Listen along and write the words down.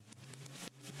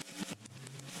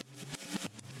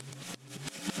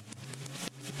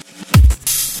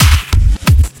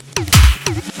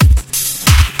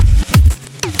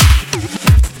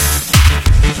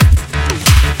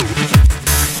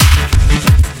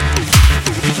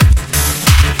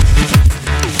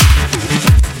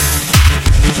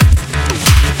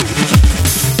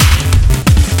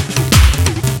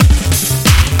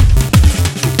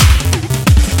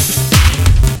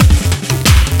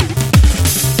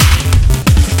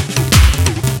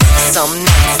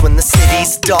the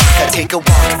city's dark, I take a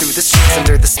walk through the streets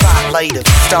under the spotlight of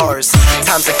stars.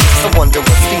 Times like this I wonder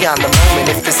what's beyond the moment,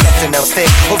 if there's something else there,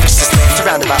 or if it's just land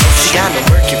surrounded by ocean and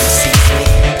Mercury sees me.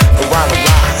 But while I'm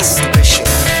lost, wishing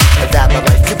that my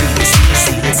life could be this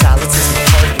easy, that silence is my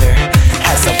partner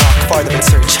as I walk farther and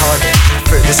search harder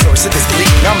for the source of this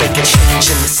bleeding. I'll make a change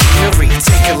in the scenery,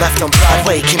 take a left on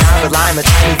Broadway. Can I rely on the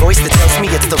tiny voice that tells me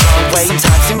it's the wrong way?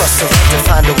 Sometimes you must surrender,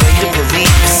 find a way to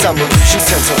believe. Some illusions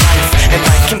turn to life, and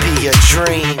life can be a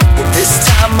dream. Well, this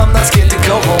time I'm not scared to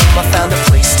go home, I found a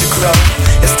place to grow.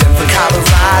 It's Denver,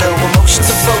 Colorado,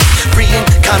 emotions of both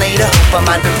reincarnate a hope. My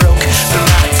mind been broke, been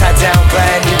not tied down by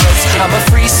any ropes. I'm a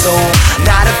free soul,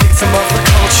 not a victim of the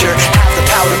culture. Have the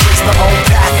power to blaze my own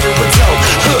path through a dope.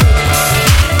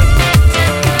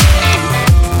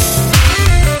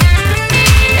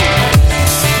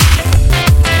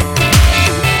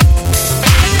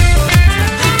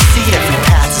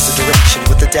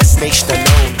 Destination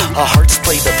unknown. Our hearts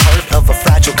play the part of a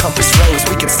fragile compass rose.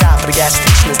 We can stop at a gas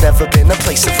station, has never been a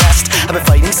place of rest. I've been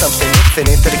fighting something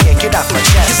infinite that I can't get off my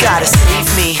chest. You gotta save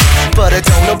me, but I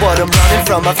don't know what I'm running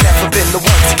from. I've never been the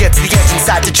one to get to the edge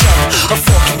inside to jump a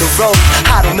fork in the road.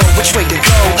 I don't know which way to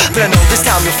go, but I know this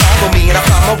time you'll follow me and I'll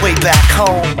find my way back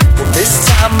home. Well,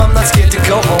 this time I'm not scared to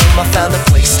go home, I found a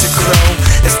place to grow.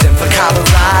 It's Denver,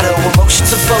 Colorado,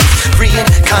 emotions of both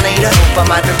reincarnate a hope. I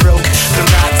might be broke, but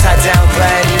not tied down by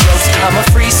any ropes. I'm a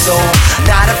free soul,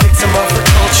 not a victim of the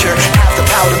culture. Have the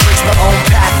power to blaze my own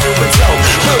path through a dope.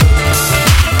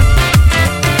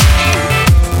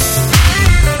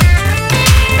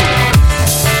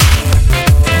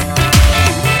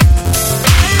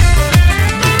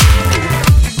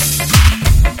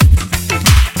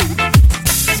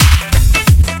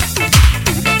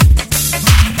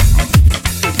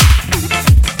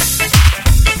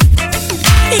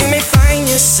 You may find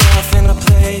yourself in a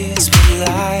place with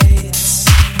lights.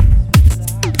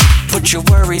 Put your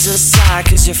worries aside,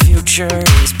 cause your future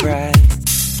is bright.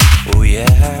 Oh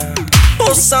yeah.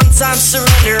 Or sometimes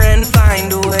surrender and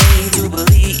find a way to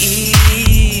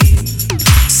believe.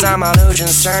 Some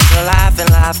illusions turn to life, and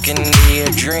life can be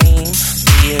a dream,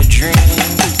 be a dream.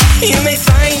 You may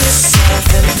find yourself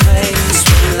in a place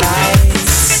with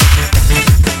lights.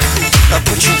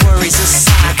 Put your worries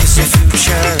aside, cause your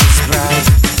future is bright.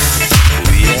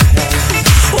 Oh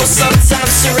yeah. Or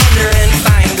sometimes surrender and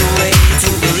find a way to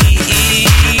believe.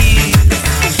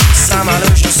 Some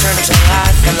illusions turn to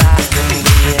life, and life can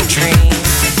be a dream,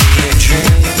 be a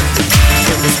dream.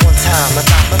 There was one time I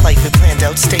thought my life had planned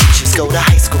out stages. Go to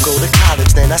high school, go to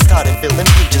college, then I started filling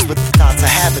pages with the thoughts I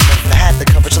haven't never had the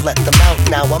courage to let them out.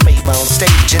 Now I made my own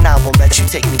stage and I won't let you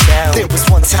take me down. There was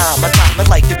one time I thought my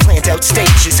life had planned out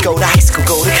stages. Go to high school,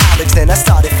 go to college, then I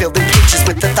started filling pages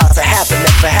with the thoughts I haven't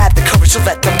never had the courage to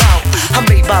let them out. I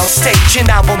made my own stage and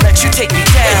I won't let you take me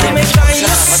down. You may find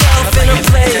yourself in a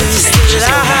place with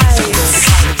lights.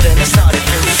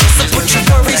 So put your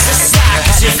worries aside,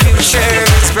 cause your future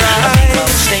is bright.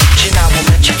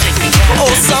 Oh,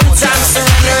 sometimes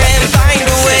surrender and find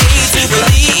a way to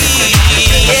believe.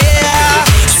 Yeah,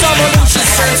 some illusions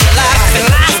turn to life, and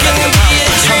life can be a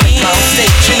dream.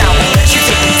 And I won't let you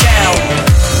take me down.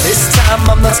 This time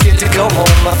I'm not scared to go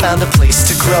home, I found a place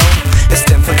to grow. It's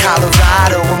Denver,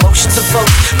 Colorado, emotions of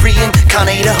both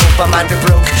reincarnate a hope. I might be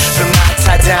broke, but not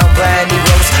tied down by any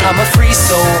ropes. I'm a free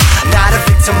soul, not a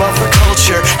victim of a